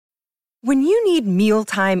When you need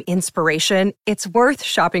mealtime inspiration, it's worth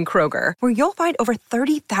shopping Kroger, where you'll find over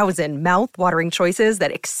 30,000 mouth-watering choices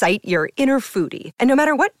that excite your inner foodie. And no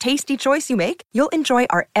matter what tasty choice you make, you'll enjoy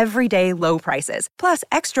our everyday low prices, plus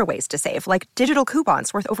extra ways to save, like digital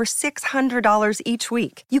coupons worth over $600 each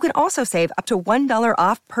week. You can also save up to $1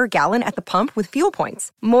 off per gallon at the pump with fuel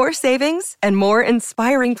points. More savings and more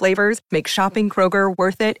inspiring flavors make shopping Kroger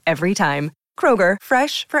worth it every time. Kroger,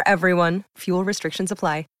 fresh for everyone. Fuel restrictions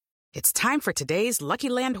apply. It's time for today's Lucky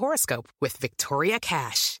Land horoscope with Victoria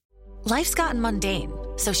Cash. Life's gotten mundane,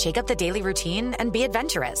 so shake up the daily routine and be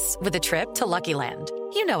adventurous with a trip to Lucky Land.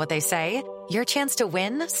 You know what they say, your chance to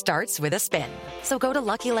win starts with a spin. So go to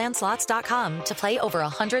LuckyLandSlots.com to play over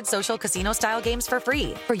 100 social casino-style games for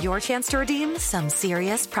free for your chance to redeem some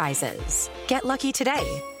serious prizes. Get lucky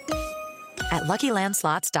today at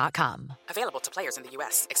LuckyLandSlots.com. Available to players in the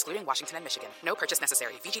U.S., excluding Washington and Michigan. No purchase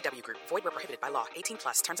necessary. VGW Group. Void where prohibited by law. 18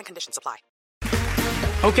 plus. Terms and conditions apply.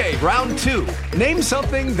 Okay, round two. Name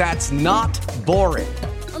something that's not boring.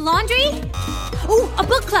 A laundry? Ooh, a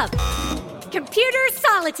book club. Computer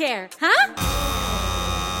solitaire, huh?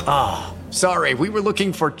 Ah, sorry. We were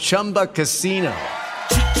looking for Chumba Casino.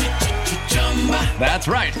 That's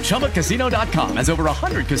right. ChumbaCasino.com has over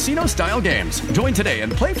 100 casino-style games. Join today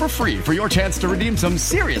and play for free for your chance to redeem some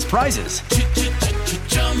serious prizes.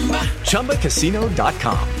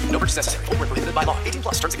 ChumbaCasino.com. No purchase necessary. Void where prohibited by law. 18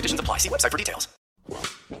 plus. Terms and conditions apply. See website for details.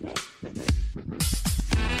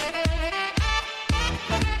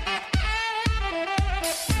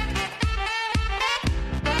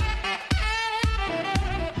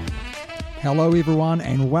 Hello everyone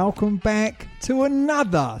and welcome back to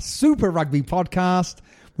another Super Rugby podcast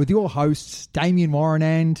with your hosts Damien Warren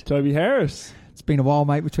and Toby Harris. It's been a while,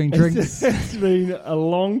 mate, between drinks. It's been a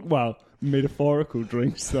long, well, metaphorical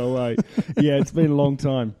drinks, so yeah, it's been a long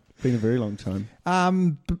time. It's been a very long time.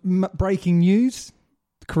 Breaking news,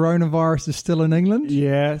 coronavirus is still in England.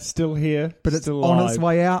 Yeah, still here. But it's still on alive. its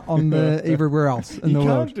way out on the everywhere else in the world.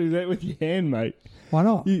 You can't do that with your hand, mate. Why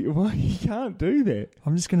not? You can't do that.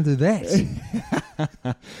 I'm just going to do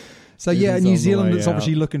that. So yeah, New Zealand is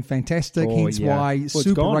obviously looking fantastic, hence why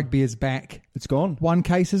Super Rugby is back. It's gone. One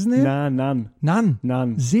case, isn't there?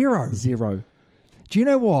 None. Zero. Do you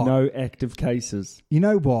know what? No active cases. You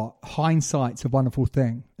know what? Hindsight's a wonderful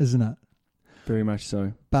thing, isn't it? Very much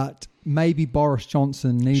so. But maybe Boris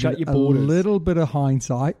Johnson needed a little bit of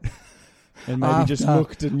hindsight. And maybe just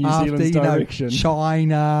looked in New Zealand's direction.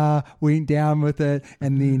 China went down with it,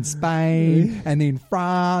 and then Spain, and then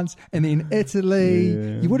France, and then Italy.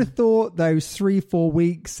 Yeah. You would have thought those 3-4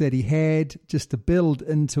 weeks that he had just to build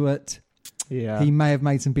into it, he may have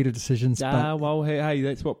made some better decisions. Well, hey,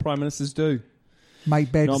 that's what prime ministers do.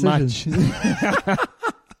 Make bad decisions. Much.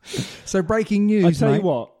 So breaking news, I tell you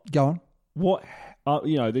what. Go on. What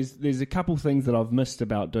there's a couple things that I've missed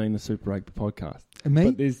about doing the Super Rugby podcast. And me?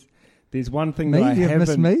 But there's one thing that I haven't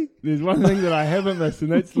missed. Me? There's one thing that I haven't missed,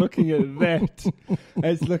 and that's looking at that.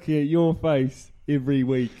 That's looking at your face every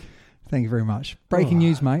week. Thank you very much. Breaking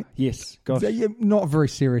news, mate. Yes, gosh. Not a very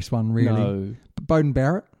serious one, really. No. But Bowden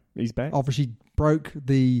Barrett. He's back. Obviously broke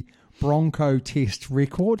the Bronco test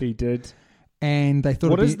record. He did. And they thought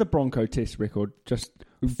What is the Bronco test record? Just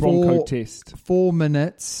Bronco test. 4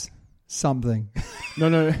 minutes something.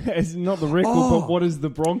 No, it's not the record, but what is the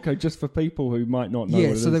Bronco, just for people who might not know what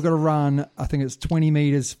it is? Yeah, so they've got to run, I think it's 20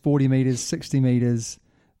 metres, 40 metres, 60 metres,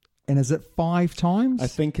 and is it 5 times? I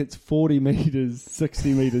think it's 40 metres,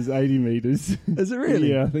 60 metres, 80 metres. Is it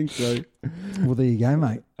really? Yeah, I think so. Well, there you go,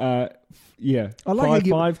 mate. Yeah, I like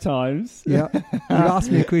five times. Yeah, you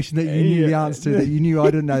asked me a question that you knew the answer to, that you knew I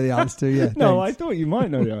didn't know the answer to, yeah. No, thanks. I thought you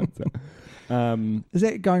might know the answer. Is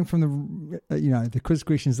that going from the quiz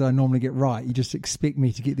questions that I normally get right? You just expect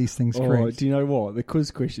me to get these things correct. Do you know what? The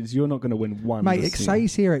quiz questions, you're not going to win one. Mate, it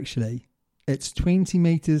says here actually, it's 20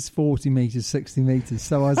 metres, 40 metres, 60 metres.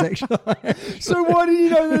 So I was actually... So why did you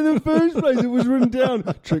know that in the first place? It was written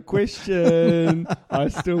down. Trick question. I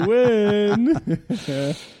still win.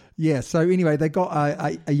 Yeah, so anyway, they got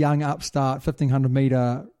a young upstart 1,500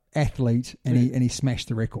 metre athlete and he smashed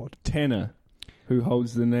the record. Tanner, who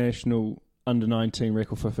holds the national under-19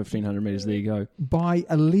 record for 1,500 metres. There you go. By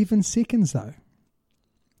 11 seconds, though.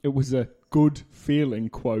 It was a good feeling,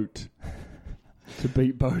 quote, to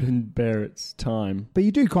beat Bowden Barrett's time. But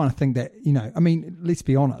you do kind of think that, let's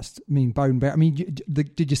be honest. Bowden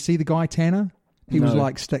Barrett, did you see the guy, Tanner? He was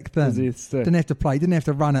like stick thin. Didn't have to play, didn't have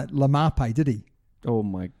to run at Lamape, did he? Oh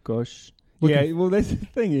my gosh. Well, that's the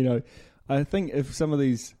thing, I think if some of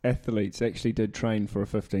these athletes actually did train for a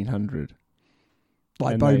 1,500...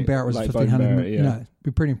 Like Bowden Barrett was 1,500, it'd be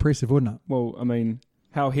pretty impressive, wouldn't it? Well,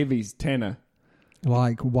 how heavy's Tanner?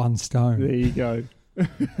 Like one stone. There you go.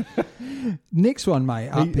 Next one,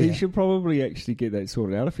 mate. He should probably actually get that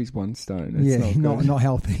sorted out if he's 1 stone. It's not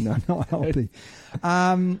healthy. No. Not healthy.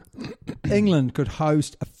 England could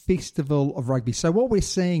host a festival of rugby. So what we're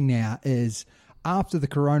seeing now is after the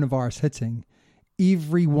coronavirus hitting,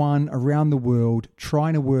 everyone around the world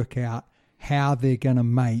trying to work out how they're going to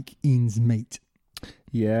make ends meet.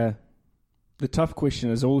 Yeah. The tough question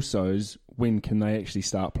is also when can they actually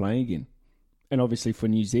start playing again? And obviously for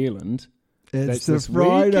New Zealand, it's the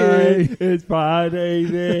Friday. It's Friday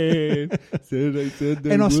then.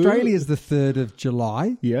 And Australia's the 3rd of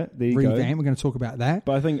July. Yeah, there you Revamp. go. We're going to talk about that.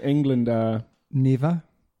 But I think England are... Never.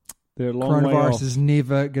 They're a long way off. Coronavirus is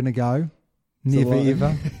never going to go. Never,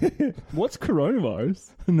 ever. What's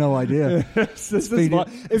coronavirus? No idea.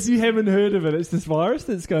 If you haven't heard of it, it's this virus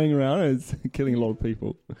that's going around and it's killing a lot of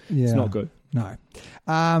people. Yeah. It's not good. No.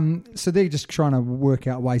 So they're just trying to work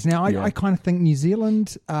out ways. Now, I kind of think New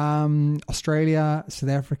Zealand, Australia,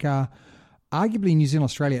 South Africa, arguably New Zealand,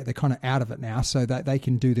 Australia, they're kind of out of it now so that they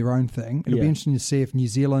can do their own thing. It'll be interesting to see if New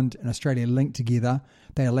Zealand and Australia link together.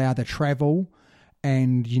 They allow their travel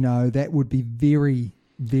and, that would be very...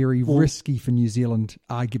 very risky for New Zealand,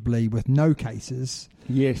 arguably, with no cases.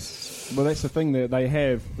 Yes. Well, that's the thing that they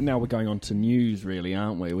have. Now we're going on to news, really,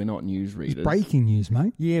 aren't we? We're not news readers. It's breaking news,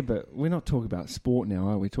 mate. Yeah, but we're not talking about sport now,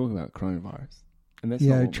 are we? We're talking about coronavirus. And that's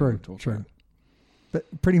not what true. About.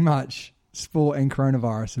 But pretty much, sport and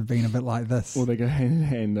coronavirus have been a bit like this. Well, they go hand in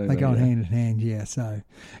hand, don't they? They go hand in hand, yeah.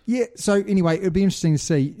 So anyway, it'll be interesting to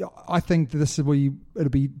see. I think that this is where it'll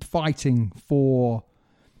be fighting for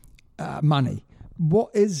money.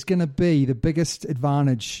 What is going to be the biggest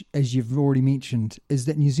advantage, as you've already mentioned, is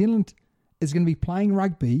that New Zealand is going to be playing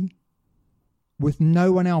rugby with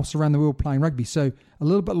no one else around the world playing rugby. So a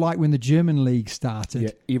little bit like when the German league started.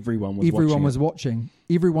 Yeah, everyone was watching.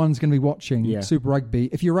 Everyone's going to be watching Super Rugby.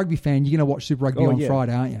 If you're a rugby fan, you're going to watch Super Rugby on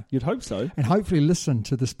Friday, aren't you? You'd hope so. And hopefully listen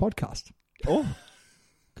to this podcast. Oh,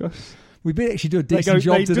 gosh. We better actually do a decent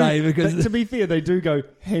job today. Because to be fair, they do go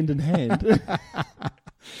hand in hand.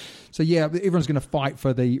 So, everyone's going to fight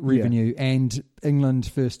for the revenue and England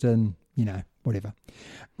first in, whatever.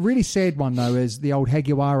 Really sad one, though, is the old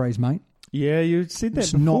Jaguares, mate. Yeah, you said that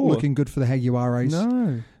it's before. Not looking good for the Jaguares.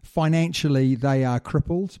 No. Financially, they are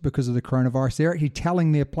crippled because of the coronavirus. They're actually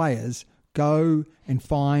telling their players, go and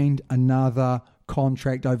find another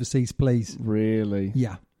contract overseas, please. Really?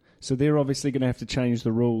 Yeah. So they're obviously going to have to change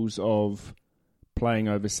the rules of playing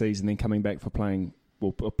overseas and then coming back for playing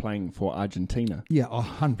for Argentina. Yeah,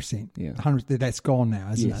 100%. Yeah. 100%. That's gone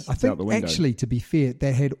now, isn't it? I think, actually, to be fair,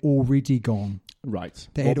 they had already gone. Right.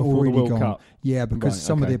 They had already the World gone. Cup. Yeah, because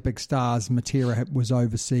some of their big stars, Matera was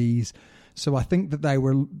overseas. So I think that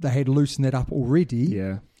they had loosened that up already.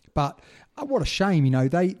 Yeah. But what a shame,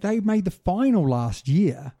 they made the final last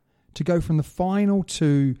year to go from the final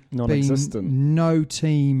to non-existent. Being no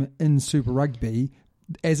team in Super Rugby.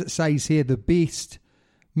 As it says here, the best,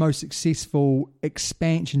 most successful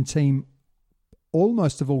expansion team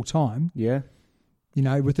almost of all time. Yeah.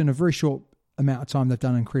 Within a very short amount of time, they've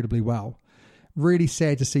done incredibly well. Really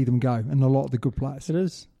sad to see them go, and a lot of the good players. It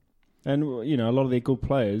is. And, a lot of their good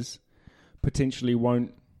players potentially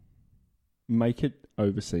won't make it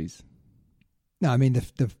overseas. No, I mean,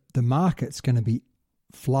 the market's going to be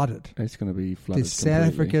flooded. It's going to be flooded. There's South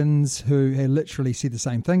Africans who have literally said the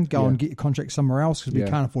same thing. Go and get your contract somewhere else because we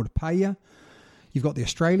can't afford to pay you. You've got the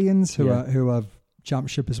Australians who have jumped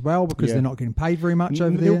ship as well because they're not getting paid very much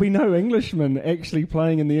over there. There'll be no Englishmen actually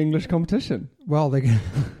playing in the English competition. Well,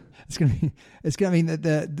 it's going to mean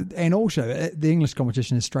that and also the English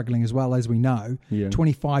competition is struggling as well, as we know.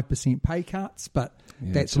 25% pay cuts, but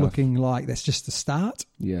that's tough. Looking like that's just the start.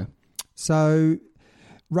 Yeah. So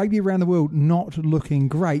rugby around the world not looking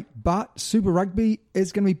great, but Super Rugby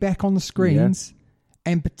is going to be back on the screens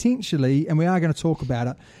and potentially, and we are going to talk about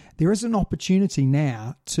it, there is an opportunity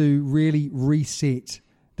now to really reset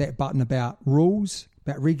that button about rules,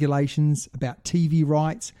 about regulations, about TV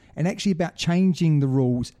rights, and actually about changing the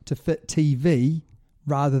rules to fit TV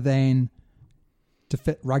rather than to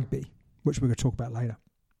fit rugby, which we're going to talk about later.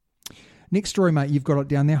 Next story, mate, you've got it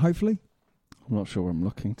down there, hopefully. I'm not sure where I'm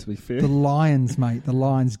looking, to be fair. The Lions, mate, the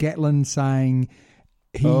Lions. Gatlin saying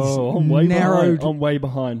he's I'm way narrowed. Behind. I'm way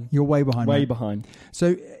behind. You're way behind, Way mate. behind.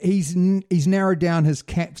 So he's narrowed down his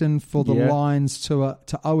captain for the Lions to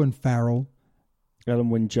Owen Farrell. Alan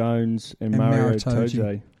Wynne-Jones and Mario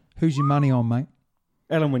Toje. Who's your money on, mate?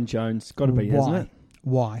 Alan Wynne-Jones. Got to be, hasn't it?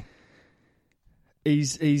 Why?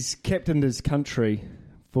 He's captained his country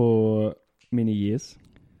for many years.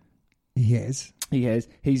 He has. He has.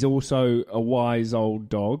 He's also a wise old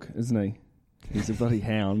dog, isn't he? He's a bloody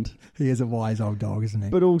hound. He is a wise old dog, isn't he?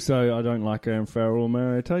 But also, I don't like Aaron Farrell or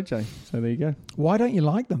Mario Toje. So there you go. Why don't you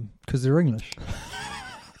like them? Because they're English.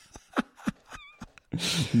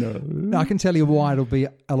 No, I can tell you why it'll be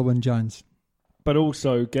Elwyn Jones. But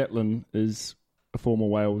also, Gatlin is a former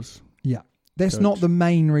Wales. Yeah. That's coach. Not the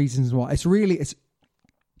main reasons why. It's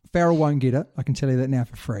Farrell won't get it. I can tell you that now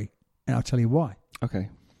for free. And I'll tell you why. Okay.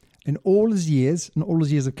 In all his years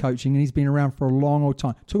of coaching, and he's been around for a long old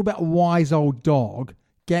time. Talk about a wise old dog.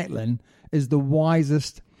 Gatlin is the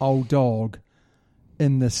wisest old dog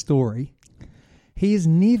in this story. He has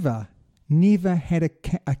never had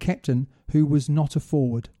a captain who was not a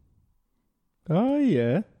forward. Oh,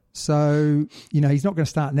 yeah. So, he's not going to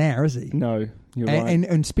start now, is he? No, you're right. And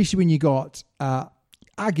especially when you got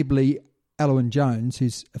arguably Elwyn Jones,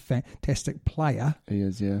 who's a fantastic player. He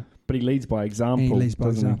is, yeah. But he leads by example.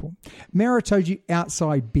 Maritoji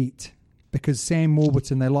outside bet because Sam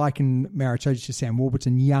Warburton, they liken Maritoji to Sam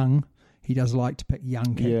Warburton young. He does like to pick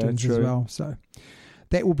young captains as well. So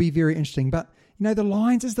that will be very interesting. But, the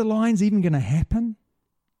Lions, is the Lions even going to happen?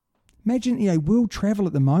 Imagine, world travel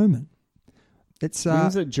at the moment. It's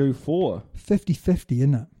when's it due for? 50-50,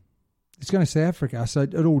 isn't it? It's going to South Africa, so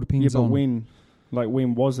it all depends on...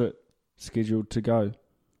 when was it scheduled to go?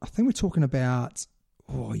 I think we're talking about...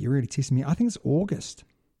 Oh, you're really testing me. I think it's August.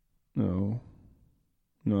 No,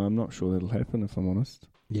 I'm not sure that'll happen, if I'm honest.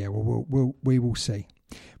 Yeah, we will see.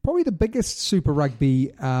 Probably the biggest Super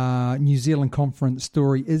Rugby New Zealand Conference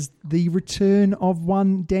story is the return of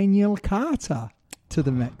one Daniel Carter to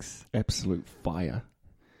the mix. Absolute fire.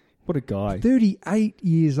 What a guy. 38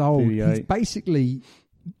 years old. 38. He's basically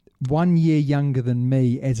 1 year younger than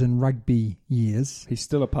me, as in rugby years. He's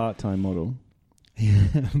still a part-time model.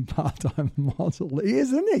 Part-time model. He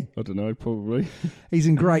is, isn't he? I don't know, probably. He's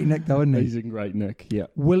in great nick, though, isn't he? He's in great nick, yeah.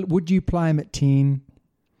 Would you play him at 10,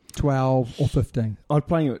 12 or 15? I'd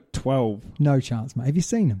play him at 12. No chance, mate. Have you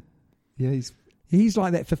seen him? Yeah, he's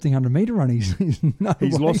like that 1,500 metre run.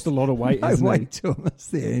 He's lost a lot of weight, hasn't he? No weight to him is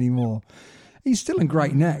there anymore. He's still in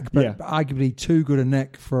great nick, but arguably too good a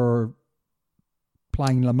nick for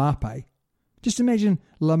playing Lamape. Just imagine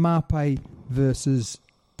Lamape versus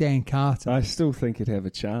Dan Carter. I still think he'd have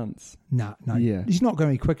a chance. No. Yeah. He's not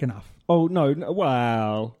going to be quick enough. Oh, no.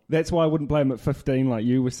 Wow. That's why I wouldn't play him at 15 like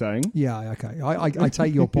you were saying. Yeah, okay. I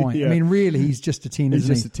take your point. Yeah. I mean, really, he's just a 10, he's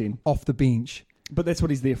isn't just he? a 10. Off the bench. But that's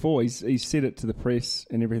what he's there for. He's said it to the press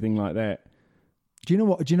and everything like that. Do you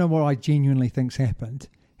know what I genuinely think's happened?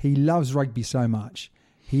 He loves rugby so much.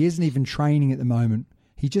 He isn't even training at the moment.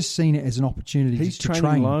 He's just seen it as an opportunity He's to training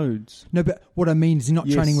train. loads. No, but what I mean is he's not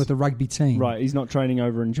training with the rugby team. Right, he's not training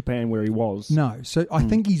over in Japan where he was. No, so I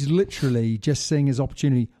think he's literally just seeing his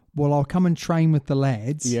opportunity. Well, I'll come and train with the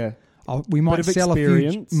lads. Yeah. We might sell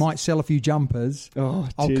a few jumpers. Oh,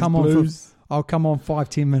 I'll come Blues. I'll come on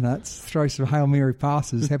 5-10 minutes, throw some Hail Mary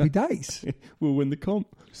passes, happy days. We'll win the comp.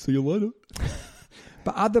 See you later.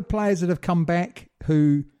 But other players that have come back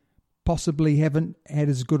who possibly haven't had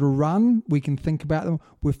as good a run, we can think about them.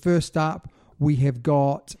 We're first up. We have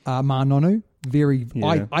got Manonu.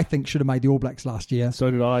 I think should have made the All Blacks last year. So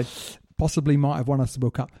did I. Possibly might have won us the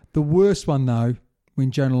World Cup. The worst one though, when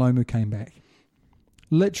Jonah Lomu came back,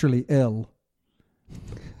 literally ill.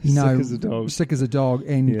 Sick as a dog,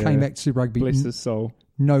 and came back to Super Rugby. Bless his soul.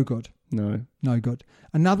 No good. No good.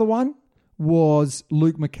 Another one was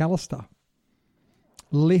Luke McAllister.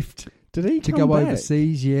 Left Did he to come go back?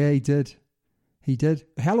 overseas? Yeah, he did.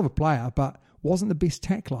 Hell of a player, but wasn't the best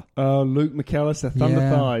tackler. Oh, Luke McAllister, Thunder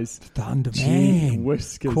Thighs. Thunder man.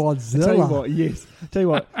 Whiskers. Quadzilla. Tell you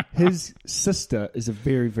what, his sister is a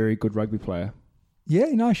very, very good rugby player. Yeah,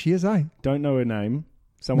 no, she is, eh? Don't know her name.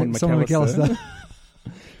 Someone McAllister.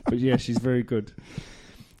 But yeah, she's very good.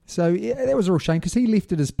 So yeah, that was a real shame because he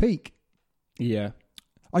left at his peak. Yeah.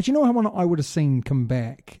 Do you know how one I would have seen come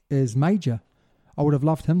back is Major. I would have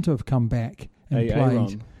loved him to have come back and played.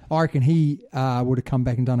 Aaron. I reckon he would have come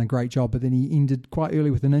back and done a great job, but then he ended quite early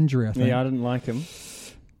with an injury, I think. Yeah, I didn't like him.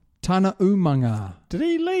 Tana Umanga. Did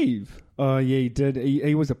he leave? Oh, yeah, he did.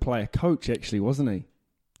 He was a player coach, actually, wasn't he?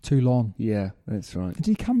 Toulon. Yeah, that's right. Did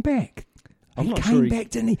he come back? I'm he not came sure back,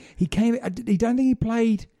 didn't he? He came. I don't think he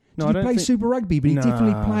played. No, Did he play Super Rugby? But he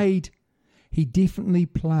definitely played. He definitely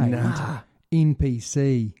played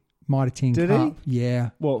NPC Mitre 10 Did Cup. he? Yeah.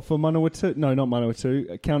 What, for Manawatu? No, not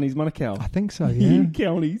Manawatu. Counties Manukau. I think so, yeah.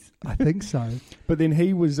 Counties. I think so. But then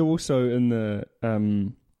he was also in the...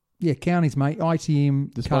 Counties, mate.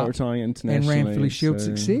 ITM the Cup Retiring International. And Ranfurly Shield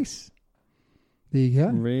success. There you go.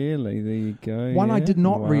 Really? There you go. One I did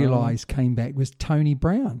not realise came back was Tony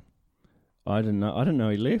Brown. I didn't know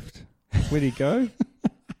he left. Where'd he go?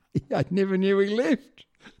 I never knew he left.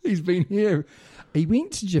 He's been here. He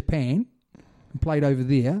went to Japan and played over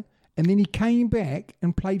there, and then he came back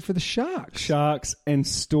and played for the Sharks. Sharks and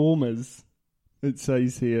Stormers, it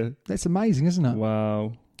says here. That's amazing, isn't it?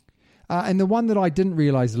 Wow. And the one that I didn't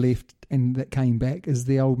realise left and that came back is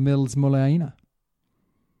the old Mills Muleaina.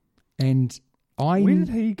 And where did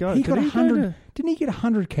he go? He got 100. Didn't he get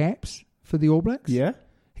 100 caps for the All Blacks? Yeah.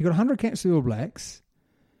 He got 100 caps for the All Blacks.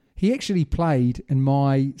 He actually played in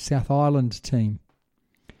my South Island team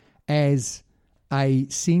as a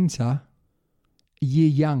centre a year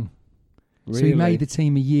young. Really? So he made the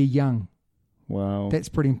team a year young. Wow. That's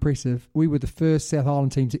pretty impressive. We were the first South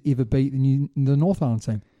Island team to ever beat the North Island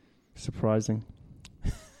team. Surprising.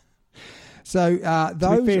 So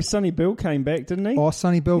to be fair, Sonny Bill came back, didn't he? Oh,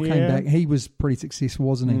 Sonny Bill came back. He was pretty successful,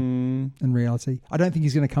 wasn't he? In reality, I don't think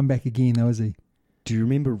he's going to come back again, though, is he? Do you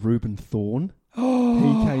remember Reuben Thorne? Oh,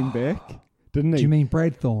 he came back, didn't he? Do you mean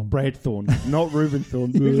Brad Thorne? Brad Thorne, not Reuben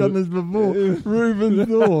Thorne. You've done this before. Reuben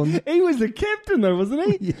Thorne. He was the captain, though,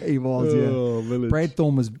 wasn't he? Yeah, he was. Oh, village. Brad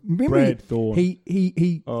Thorne was. Remember Brad Thorne.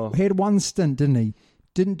 He had one stint, didn't he?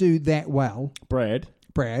 Didn't do that well. Brad.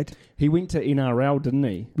 He went to NRL, didn't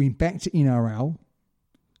he? Went back to NRL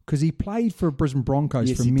because he played for Brisbane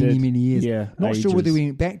Broncos for many, many years. Yeah, not ages. sure whether he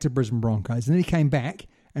went back to Brisbane Broncos, and then he came back,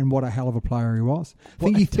 and what a hell of a player he was. I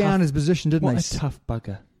think he found his position, didn't he? What a tough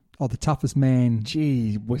bugger. Oh, the toughest man.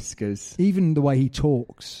 Gee, whiskers. Even the way he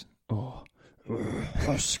talks. Oh,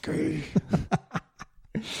 husky.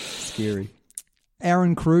 Scary.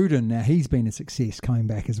 Aaron Cruden, now he's been a success coming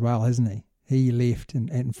back as well, hasn't he? He left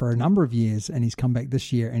and for a number of years, and he's come back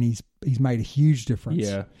this year, and he's made a huge difference.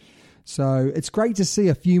 Yeah. So it's great to see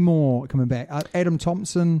a few more coming back. Adam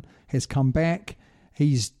Thompson has come back.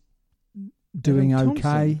 He's doing Adam okay.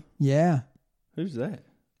 Thompson? Yeah. Who's that?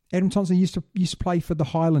 Adam Thompson used to play for the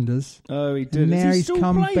Highlanders. Oh, he did. Now he's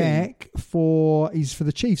come playing? back he's for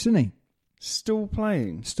the Chiefs, isn't he? Still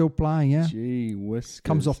playing. Still playing, yeah. Gee whiskers.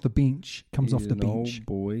 Comes off the bench. He's an old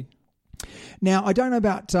boy. Now, I don't know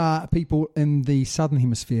about people in the Southern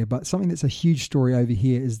Hemisphere, but something that's a huge story over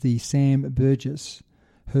here is the Sam Burgess,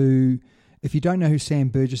 who, if you don't know who Sam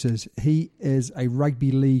Burgess is, he is a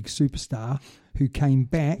rugby league superstar who came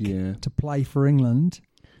back to play for England.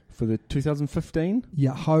 For the 2015?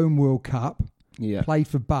 Yeah, home World Cup. Yeah. Played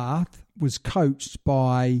for Bath, was coached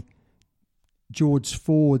by George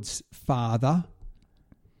Ford's father,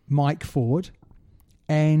 Mike Ford,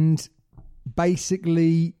 and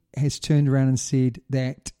basically has turned around and said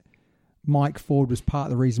that Mike Ford was part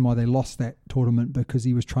of the reason why they lost that tournament because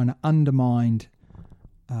he was trying to undermine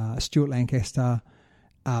Stuart Lancaster.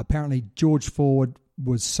 Apparently George Ford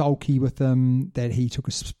was sulky with him, that he took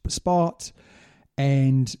a spot,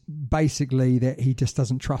 and basically that he just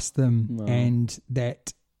doesn't trust them and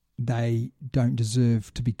that they don't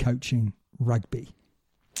deserve to be coaching rugby.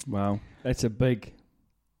 Wow. That's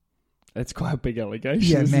quite a big allegation.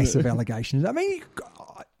 Yeah, isn't massive it? allegations. I mean,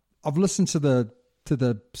 I've listened to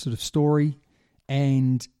the sort of story,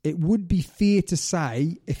 and it would be fair to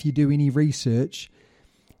say, if you do any research,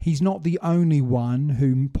 he's not the only one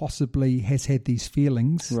who possibly has had these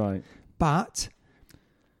feelings. Right. But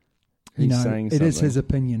He's saying it is something. his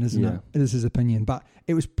opinion, isn't Yeah. it? It is his opinion. But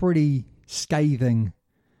it was pretty scathing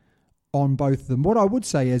on both of them. What I would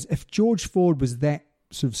say is, if George Ford was that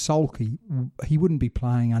sort of sulky, he wouldn't be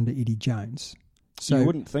playing under Eddie Jones. So you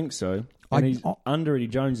wouldn't think so. And under Eddie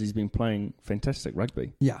Jones, he's been playing fantastic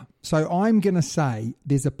rugby. Yeah. So I'm going to say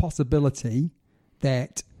there's a possibility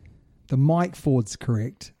that the Mike Ford's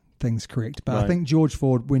thing's correct. But I think George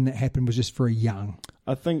Ford, when that happened, was just very young.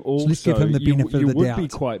 I think also let's give him the benefit of the you doubt. would be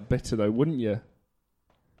quite bitter, though, wouldn't you?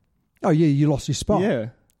 Oh, yeah, you lost your spot. Yeah.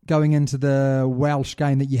 Going into the Welsh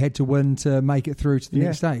game that you had to win to make it through to the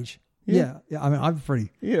next stage. Yeah. I mean, I'm pretty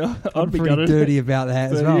dirty about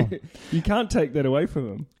that as well. You can't take that away from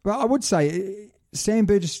him. Well, I would say Sam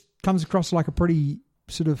Burgess comes across like a pretty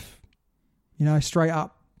sort of, straight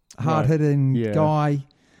up, hard-hitting guy.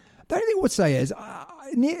 The only thing I would say is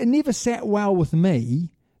it never sat well with me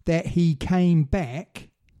that he came back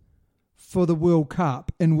for the World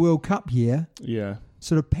Cup in World Cup year. Yeah.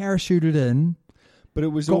 Sort of parachuted in. But it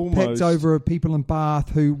was got picked over people in Bath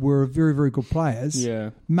who were very, very good players.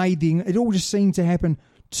 Yeah. It all just seemed to happen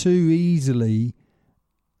too easily.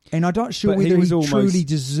 And I'm not sure whether he truly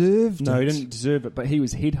deserved it. No, he didn't deserve it, but he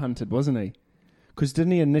was headhunted, wasn't he? Because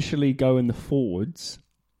didn't he initially go in the forwards?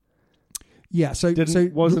 Yeah,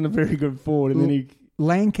 wasn't a very good forward, and then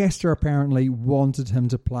Lancaster apparently wanted him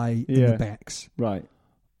to play in the backs. Right.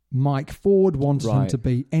 Mike Ford wanted him to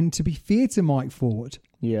be, and to be fair to Mike Ford,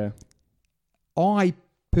 I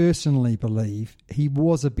personally believe he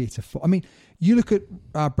was a better forward. I mean, you look at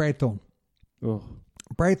Brad Thorne. Oh.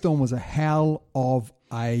 Brad Thorne was a hell of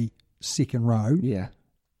a second row. Yeah.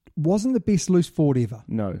 Wasn't the best loose forward ever.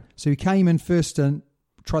 No. So he came in first and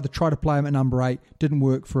tried to play him at number 8. Didn't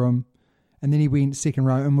work for him. And then he went second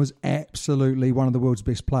row and was absolutely one of the world's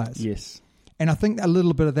best players. Yes. And I think a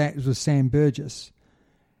little bit of that was Sam Burgess.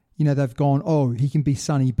 You know, they've gone, oh, he can be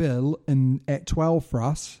Sonny Bill at 12 for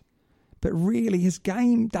us. But really, his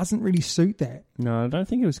game doesn't really suit that. No, I don't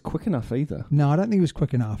think it was quick enough either. No, I don't think he was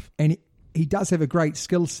quick enough. And he does have a great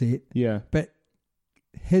skill set. Yeah. But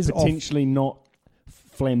his potentially not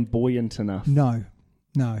flamboyant enough. No.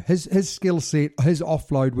 His skill set, his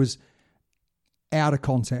offload was out of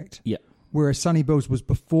contact. Yeah. Whereas Sonny Bill's was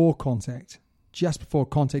before contact. Just before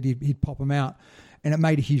contact, he'd pop him out. And it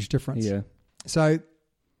made a huge difference. Yeah. So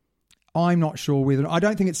I'm not sure whether... I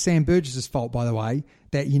don't think it's Sam Burgess' fault, by the way,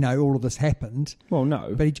 that, you know, all of this happened. Well,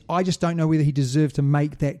 no. But I just don't know whether he deserved to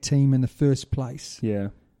make that team in the first place. Yeah.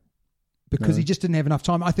 Because he just didn't have enough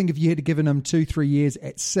time. I think if you had given him 2-3 years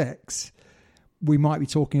at 6, we might be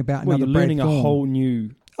talking about another you're Brad learning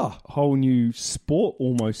Thorne. a whole new sport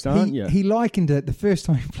almost, aren't you? He likened it the first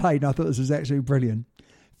time he played, and I thought this was actually brilliant.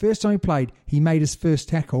 First time he played, he made his first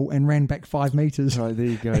tackle and ran back 5 metres. Right, there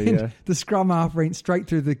you go, and yeah. The scrum half went straight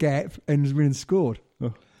through the gap and went and scored.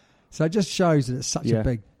 Oh. So it just shows that it's such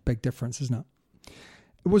a big difference, isn't it?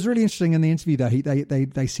 It was really interesting in the interview, though.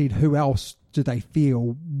 They said who else do they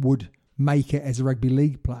feel would make it as a rugby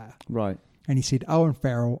league player. Right. And he said Owen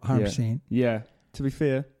Farrell, 100%. Yeah. To be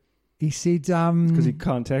fair. He said... because he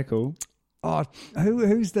can't tackle. Oh,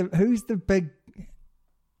 who's the big...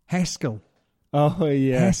 Haskell. Oh,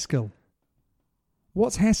 yeah. Haskell.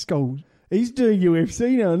 What's Haskell? He's doing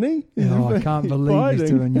UFC now, isn't he? Oh, I can't believe he's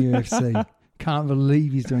doing UFC. Can't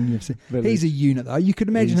believe he's doing UFC. But he's a unit, though. You could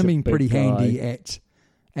imagine him being pretty handy at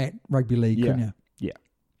rugby league, couldn't you?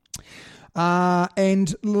 Yeah. And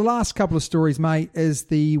the last couple of stories, mate, is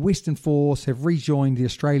the Western Force have rejoined the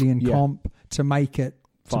Australian comp to make it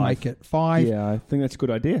 5. Yeah, I think that's a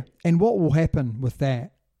good idea. And what will happen with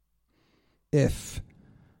that if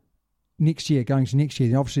going to next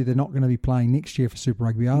year, obviously they're not going to be playing next year for Super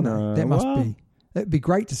Rugby, are they? No, That must be. It'd be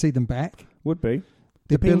great to see them back. Would be.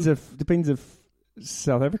 Depends if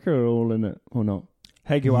South Africa are all in it or not.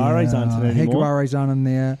 Haguares aren't in it anymore. Haguares aren't in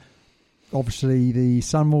there. Obviously, the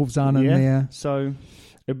Sunwolves aren't in there. So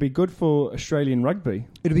it'd be good for Australian rugby.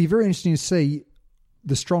 It'll be very interesting to see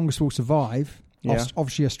the strongest will survive. Yeah.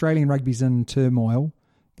 Obviously, Australian rugby's in turmoil.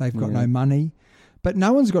 They've got no money. But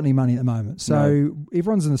no one's got any money at the moment. So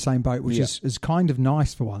everyone's in the same boat, which is kind of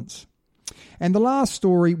nice for once. And the last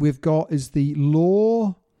story we've got is the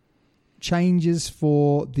law changes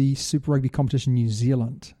for the Super Rugby competition in New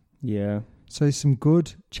Zealand. Yeah. So some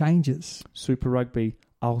good changes. Super Rugby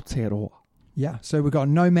Aotearoa. Yeah. So we've got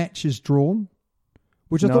no matches drawn,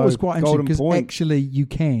 which I thought was quite interesting because actually you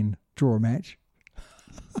can draw a match.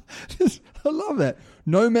 I love that.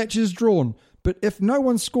 No matches drawn. But if no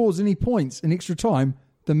one scores any points in extra time,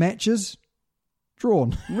 the match is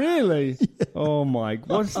drawn. Really? Yeah. Oh my!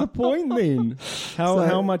 What's the point then?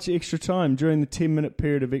 How much extra time during the 10-minute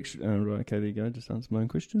period of extra? Oh, right. Okay, there you go. Just answer my own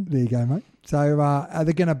question. There you go, mate. So are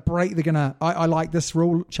they going to break? They're going to. I like this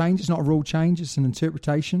rule change. It's not a rule change. It's an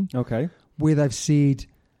interpretation. Okay. Where they've said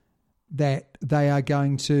that they are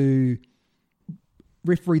going to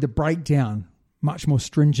referee the breakdown much more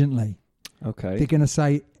stringently. Okay. They're going to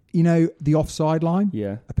say, you know, the offside line?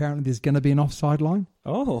 Yeah. Apparently there's going to be an offside line.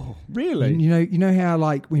 Oh, really? And you know how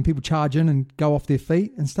like when people charge in and go off their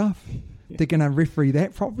feet and stuff? Yeah. They're going to referee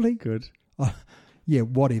that properly? Good. Yeah,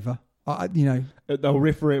 whatever. They'll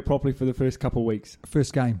referee it properly for the first couple of weeks.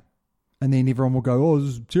 First game. And then everyone will go, oh,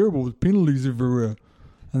 this is terrible. There's penalties everywhere.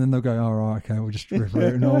 And then they'll go, all right, okay, we'll just referee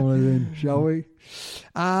it normally then, shall we?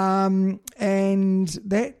 And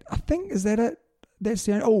that, I think, is that it? That's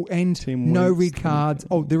the only... Oh, and no red cards.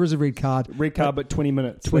 Oh, there is a red card. Red card, but 20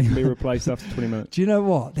 minutes. 20 can be replaced after 20 minutes. Do you know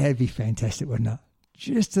what? That'd be fantastic, wouldn't it?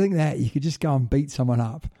 Just to think that you could just go and beat someone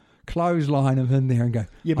up, clothesline them in there and go,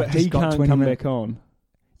 yeah, but he can't come back on.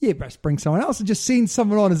 Yeah, but bring someone else and just send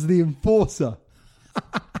someone on as the enforcer.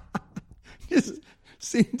 Just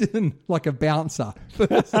send in like a bouncer. Bring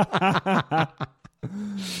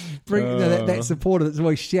that supporter that's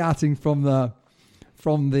always shouting from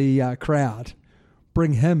the crowd.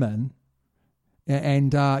 Bring him in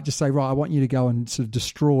and just say, right, I want you to go and sort of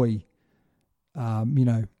destroy, Have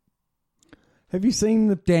you seen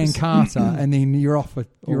the Dan Carter? And then you're off.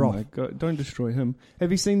 You're off. Oh my God! Don't destroy him. Have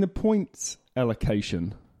you seen the points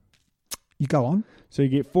allocation? You go on. So you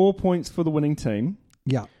get 4 points for the winning team.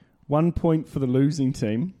 Yeah. 1 point for the losing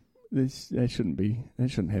team, That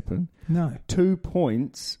shouldn't happen. No. 2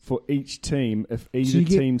 points for each team if either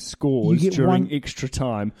team scores during extra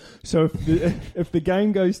time. So if the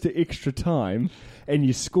game goes to extra time and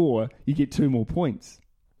you score, you get 2 more points.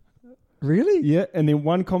 Really? Yeah, and then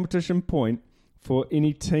 1 competition point for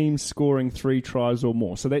any team scoring 3 tries or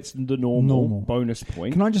more. So that's the normal bonus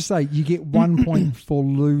point. Can I just say, you get 1 point for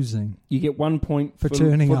losing. You get 1 point for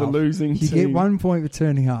turning up. For the losing team. You get 1 point for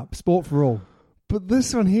turning up. Sport for all. But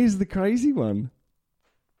this one, here's the crazy one.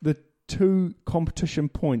 The 2 competition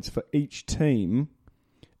points for each team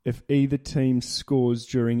if either team scores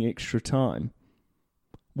during extra time.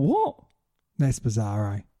 What? That's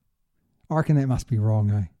bizarre, eh? I reckon that must be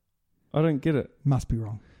wrong, eh? I don't get it. Must be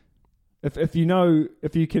wrong. If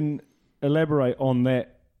you can elaborate on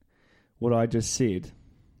that, what I just said,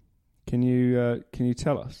 can you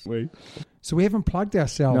tell us? So we haven't plugged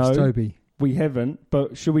ourselves, Toby. We haven't,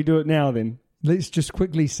 but should we do it now then? Let's just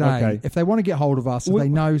quickly say, if they want to get hold of us, if they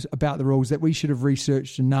know about the rules that we should have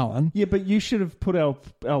researched and known. Yeah, but you should have put our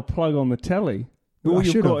plug on the tally. Well, all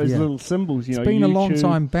you've got is little symbols. It's been YouTube, a long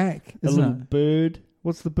time back, isn't it? A little bird.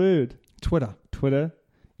 What's the bird? Twitter.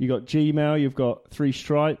 You got Gmail. You've got 3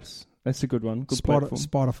 stripes. That's a good one. Good platform.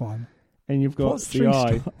 Spotify. And you've got the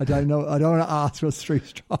eye. I don't know. I don't want to ask what's 3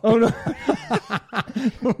 stripes. Oh, no.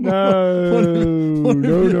 No.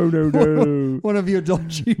 One of your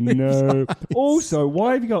dodgy No. Also,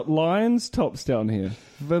 why have you got Lions tops down here?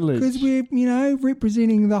 Village. Because we're,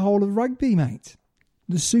 representing the whole of rugby, mate.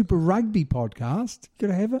 The Super Rugby podcast. Got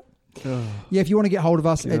to have it. Yeah, if you want to get hold of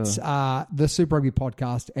us, it's the Super Rugby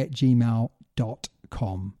podcast at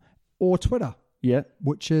gmail.com or Twitter. Yeah.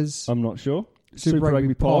 Which is... I'm not sure. Super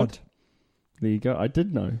Rugby Pod. There you go. I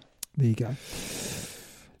did know. There you go.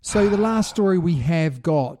 So the last story we have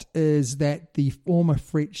got is that the former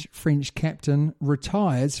French captain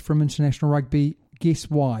retires from international rugby. Guess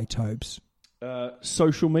why, Tobes?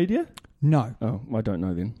 Social media? No. Oh, I don't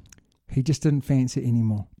know then. He just didn't fancy it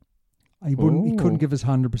anymore. He couldn't give us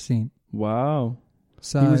 100%. Wow.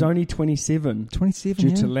 So he was only 27. 27,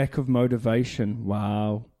 due to lack of motivation.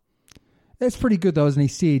 Wow. That's pretty good, though, isn't he?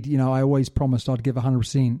 Said, I always promised I'd give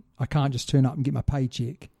 100%. I can't just turn up and get my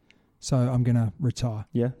paycheck. So I'm going to retire.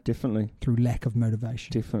 Yeah, definitely. Through lack of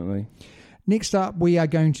motivation. Definitely. Next up, we are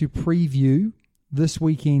going to preview this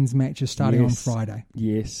weekend's matches starting on Friday.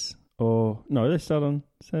 Yes. Oh, no, they start on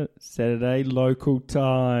Saturday local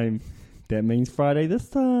time. That means Friday this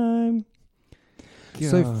time. God.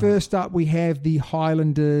 So first up, we have the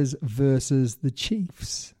Highlanders versus the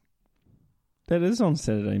Chiefs. That is on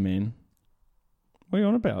Saturday, man. What are you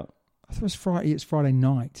on about? I thought it was Friday. It's Friday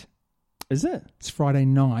night. Is it? It's Friday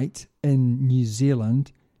night in New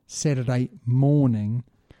Zealand, Saturday morning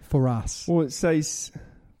for us. Well, it says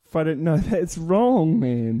Friday. No, that's wrong,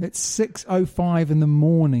 man. It's 6:05 in the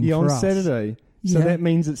morning for us. On Saturday. So that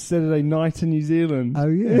means it's Saturday night in New Zealand. Oh,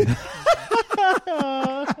 yeah.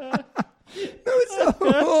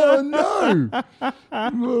 Oh, no.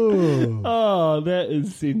 Oh, that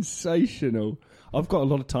is sensational. I've got a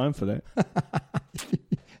lot of time for that.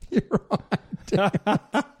 You're right.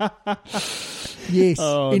 Yes.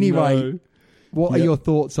 Anyway, what are your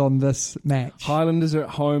thoughts on this match? Highlanders are at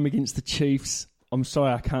home against the Chiefs. I'm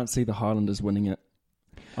sorry, I can't see the Highlanders winning it.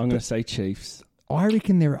 I'm going to say Chiefs. I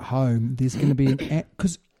reckon they're at home. There's going to be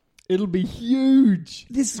because it'll be huge.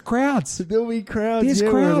 There's crowds. There'll be crowds. There's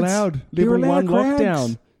crowds. We're allowed. Level 1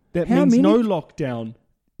 lockdown. That means no lockdown.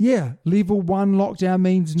 Yeah, level 1 lockdown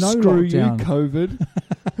means no Screw lockdown. Screw you, COVID.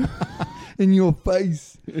 In your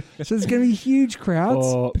face. So there's going to be huge crowds,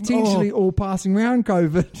 potentially all passing around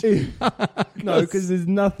COVID. No, because there's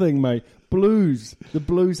nothing, mate. The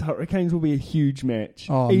Blues Hurricanes will be a huge match.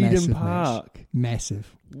 Eden Park. Match.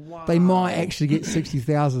 Massive. Wow. They might actually get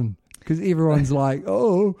 60,000 because everyone's like,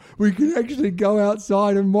 we can actually go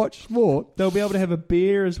outside and watch sport. They'll be able to have a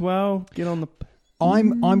beer as well. Get on the...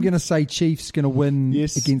 I'm going to say Chiefs going to win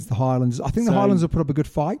against the Highlanders. I think the Highlanders will put up a good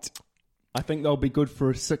fight. I think they'll be good for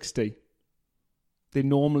a 60. They're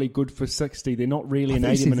normally good for 60. They're not really an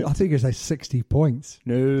 80 minutes. I think it's 60 points.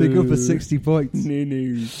 No. They're good for 60 points.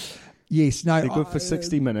 No. Yes, no. They're good for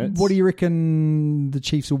 60 minutes. What do you reckon the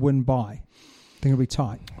Chiefs will win by? I think it'll be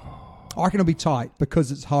tight. I reckon it'll be tight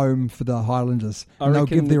because it's home for the Highlanders. I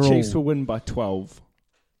reckon the Chiefs will win by 12.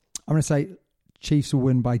 I'm going to say Chiefs will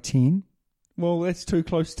win by 10. Well, that's too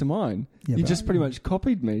close to mine. Yeah, you just pretty much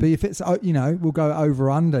copied me. But if it's, we'll go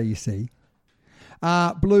over-under, you see.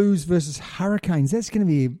 Blues versus Hurricanes. That's going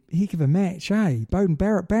to be a heck of a match, eh? Bowden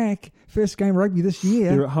Barrett back. First game of rugby this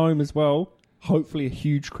year. They're at home as well. Hopefully a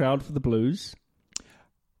huge crowd for the Blues.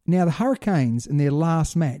 Now, the Hurricanes in their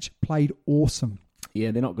last match played awesome.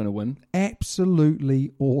 Yeah, they're not going to win.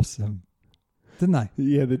 Absolutely awesome. Didn't they?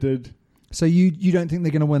 Yeah, they did. So you don't think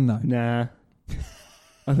they're going to win, though? Nah.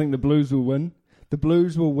 I think the Blues will win. The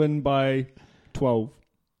Blues will win by 12.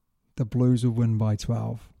 The Blues will win by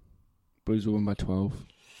 12. Blues will win by 12.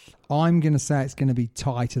 I'm going to say it's going to be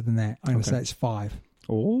tighter than that. I'm going to Okay. say it's 5.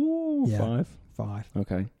 Oh, Yeah. 5. 5.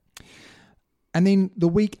 Okay. And then the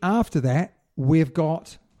week after that, we've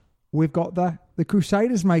got the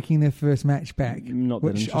Crusaders making their first match back, Not that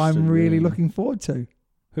which interested, I'm really really. looking forward to.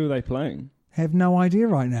 Who are they playing? Have no idea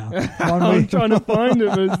right now. I'm trying to find it,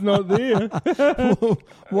 but it's not there.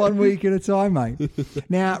 1 week at a time, mate.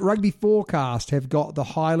 Now, Rugby Forecast have got the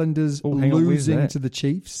Highlanders Oh, hang on, where's losing that? to the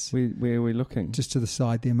Chiefs. Where are we looking? Just to the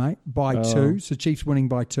side there, mate, by Oh. 2. So Chiefs winning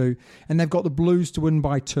by 2. And they've got the Blues to win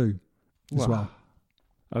by 2 as Wow. well.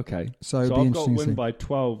 Okay. So it'll I've be got interesting to see. win by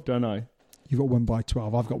 12, don't I? You've got win by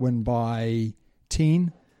 12. I've got win by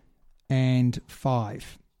 10 and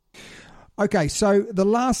 5. Okay, so the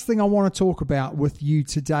last thing I want to talk about with you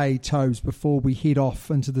today, Tobes, before we head off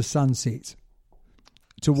into the sunset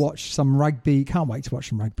to watch some rugby, can't wait to watch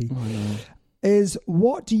some rugby, is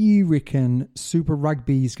what do you reckon Super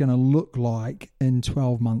Rugby is going to look like in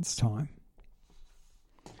 12 months' time?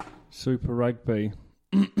 Super Rugby.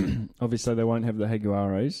 Obviously, they won't have the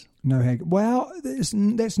Jaguares. No, well, that's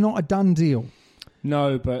not a done deal.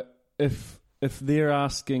 No, but if they're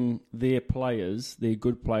asking their players, their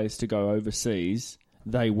good players, to go overseas,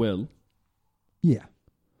 they will. Yeah.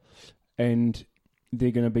 And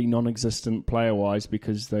they're going to be non-existent player-wise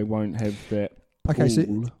because they won't have that Okay, so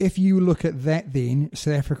pool. if you look at that then,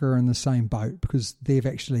 South Africa are in the same boat because they've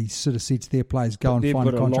actually sort of said to their players, go and They've find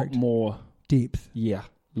a got contract. a lot more Depth. Yeah,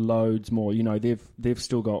 loads more. You know, they've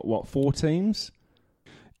still got, 4 teams?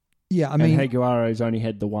 Yeah, I mean, and Jaguares only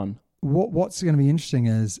had the one. what's going to be interesting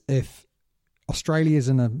is if Australia's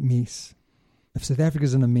in a mess, if South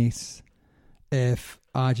Africa's in a mess, if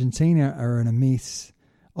Argentina are in a mess,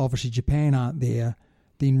 obviously Japan aren't there,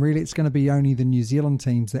 then really it's going to be only the New Zealand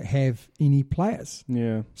teams that have any players.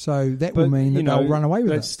 Yeah. So that will mean that they'll run away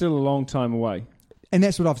with that's it. still a long time away. And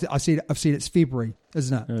that's what I've said. I've said it's February,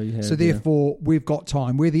 isn't it? Oh, you have, so therefore, we've got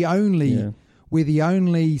time. We're the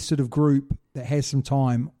only sort of group that has some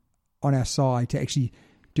time on our side to actually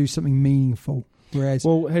do something meaningful. Whereas,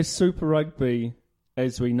 Well, has Super Rugby,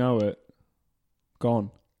 as we know it,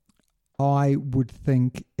 gone? I would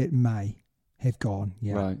think it may have gone.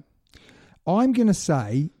 Yeah, Right. I'm going to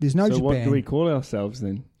say there's no So Japan. what do we call ourselves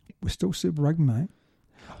then? We're still Super Rugby, mate.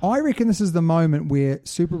 I reckon this is the moment where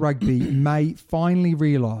Super Rugby may finally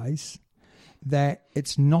realise that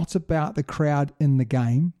it's not about the crowd in the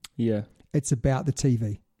game. Yeah. It's about the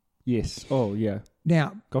TV. Yes. Oh, yeah.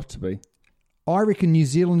 Now, Got to be. I reckon New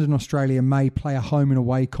Zealand and Australia may play a home and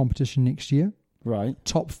away competition next year. Right.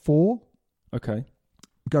 Top 4 Okay.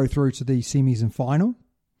 go through to the semis and final.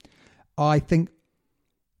 I think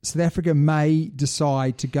South Africa may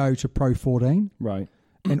decide to go to Pro 14 Right.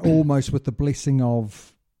 and almost with the blessing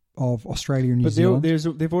of Australia and New But Zealand.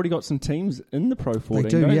 they've already got some teams in the Pro 14, They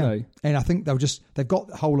do, don't yeah. they? And I think they've got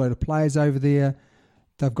a whole load of players over there.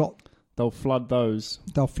 They'll flood those.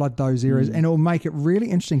 They'll flood those areas, and it'll make it really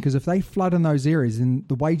interesting because if they flood in those areas, then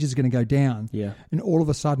the wages are going to go down. Yeah. And all of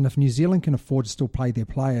a sudden, if New Zealand can afford to still pay their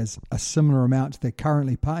players a similar amount to they're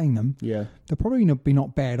currently paying them, Yeah. they'll probably be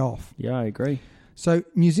not bad off. Yeah, I agree. So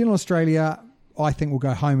New Zealand, Australia, I think will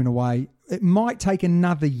go home and away. It might take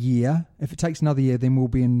another year. If it takes another year, then we'll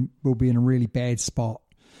be in a really bad spot.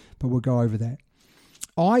 But we'll go over that.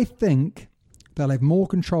 I think they'll have more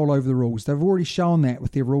control over the rules. They've already shown that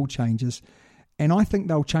with their rule changes. And I think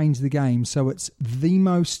they'll change the game so it's the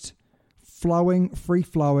most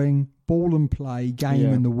free-flowing, ball and play game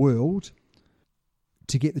in the world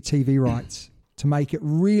to get the TV rights, to make it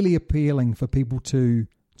really appealing for people to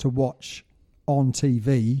watch on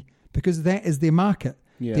TV because that is their market.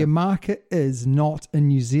 Yeah. Their market is not in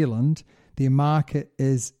New Zealand. Their market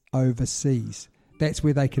is overseas. That's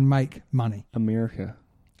where they can make money.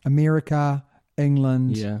 America,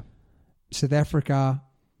 England, Yeah. South Africa,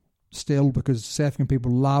 still because South African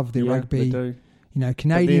people love their rugby. They do. You know,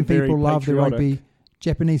 Canadian they're very people love their patriotic. rugby.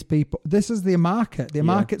 Japanese people. This is their market. Their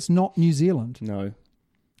market's not New Zealand. No.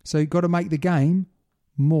 So you've got to make the game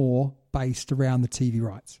more based around the TV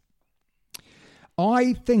rights.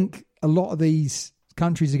 I think a lot of these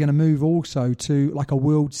countries are going to move also to like a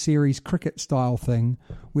World Series cricket style thing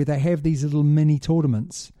where they have these little mini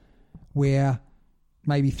tournaments where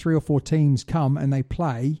maybe 3 or 4 teams come and they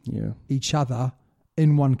play each other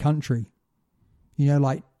in one country. You know,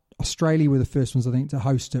 like Australia were the first ones, I think, to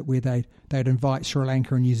host it where they'd invite Sri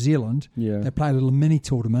Lanka and New Zealand. Yeah. They play a little mini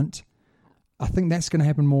tournament. I think that's going to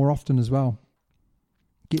happen more often as well.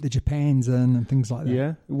 get the Japans in and things like that. Yeah,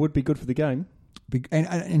 it would be good for the game.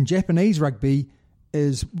 And Japanese rugby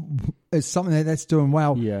is something that's doing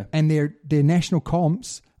well. Yeah. And their national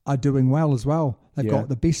comps are doing well as well. They've got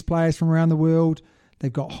the best players from around the world.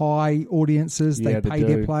 They've got high audiences. They pay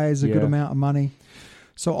their players a good amount of money.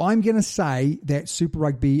 So I'm going to say that Super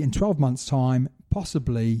Rugby in 12 months' time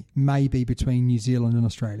possibly may be between New Zealand and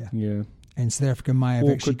Australia. Yeah. And South Africa may have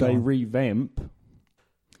actually gone. Or could they gone. revamp?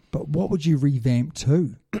 But what would you revamp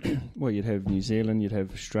to? Well, you'd have New Zealand, you'd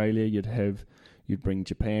have Australia, you'd bring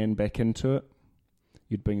Japan back into it.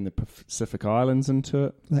 You'd bring the Pacific Islands into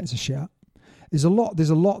it. That's a shout. There's a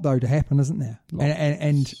lot though to happen, isn't there?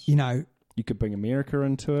 And you know, you could bring America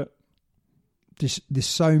into it. There's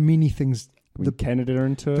so many things. Bring Canada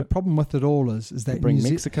into it. The problem with it all is that bring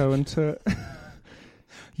Mexico into it.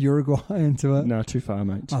 Uruguay into it. No, too far,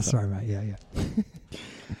 mate. Sorry, mate. Yeah.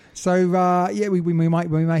 So we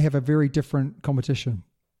may have a very different competition,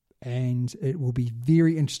 and it will be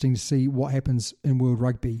very interesting to see what happens in World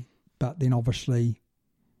Rugby. But then obviously,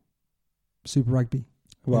 Super Rugby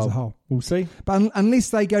as a whole. We'll see. But unless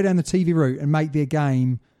they go down the TV route and make their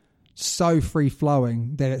game so free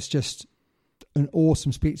flowing that it's just an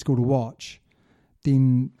awesome spectacle to watch,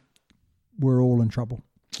 then we're all in trouble.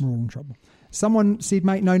 Someone said,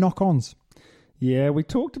 mate, no knock-ons. Yeah, we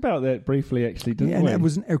talked about that briefly, actually, didn't we? And it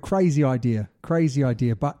was a crazy idea.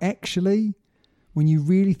 But actually, when you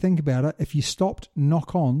really think about it, if you stopped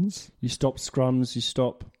knock-ons... You stop scrums, you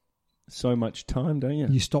stop so much time, don't you?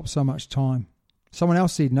 You stop so much time. Someone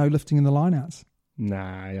else said no lifting in the lineouts.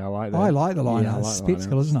 Nah, I like that. I like the lineouts. Yeah, It's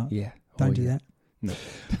spectacle, isn't it? Yeah. Don't do that. No.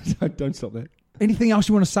 Don't stop that. Anything else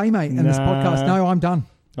you want to say, mate, in this podcast? No, I'm done.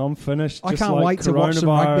 I'm finished. I can't wait to watch some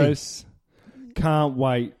rugby. Can't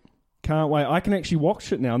wait. I can actually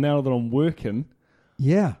watch it now that I'm working.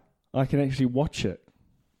 Yeah. I can actually watch it.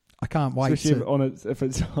 I can't wait. Especially if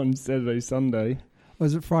it's on Saturday, Sunday.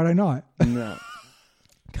 Was it Friday night? No.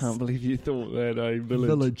 Can't believe you thought that,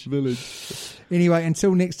 Village. Anyway,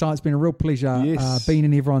 until next time, it's been a real pleasure being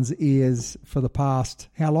in everyone's ears for the past,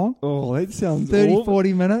 how long? Oh, that sounds 30, awful.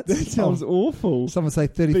 40 minutes? That sounds awful. Someone say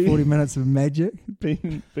 30, 40 minutes of magic.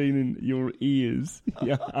 Being in your ears.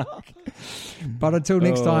 Yuck. But until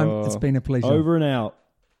next time, it's been a pleasure. Over and out.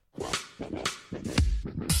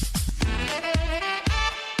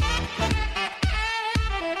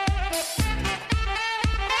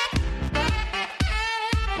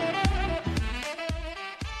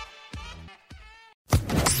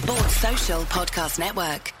 Social Podcast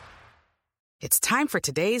Network. It's time for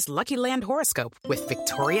today's Lucky Land horoscope with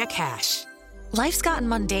Victoria Cash. Life's gotten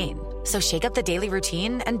mundane, so shake up the daily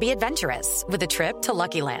routine and be adventurous with a trip to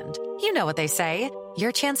Lucky Land. You know what they say.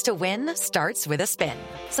 Your chance to win starts with a spin.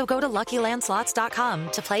 So go to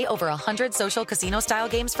LuckyLandSlots.com to play over 100 social casino-style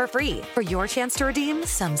games for free for your chance to redeem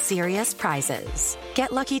some serious prizes.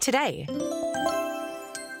 Get lucky today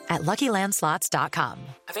at LuckyLandSlots.com.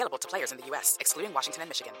 Available to players in the U.S., excluding Washington and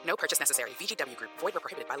Michigan. No purchase necessary. VGW Group. Void where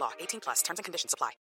prohibited by law. 18+. Terms and conditions apply.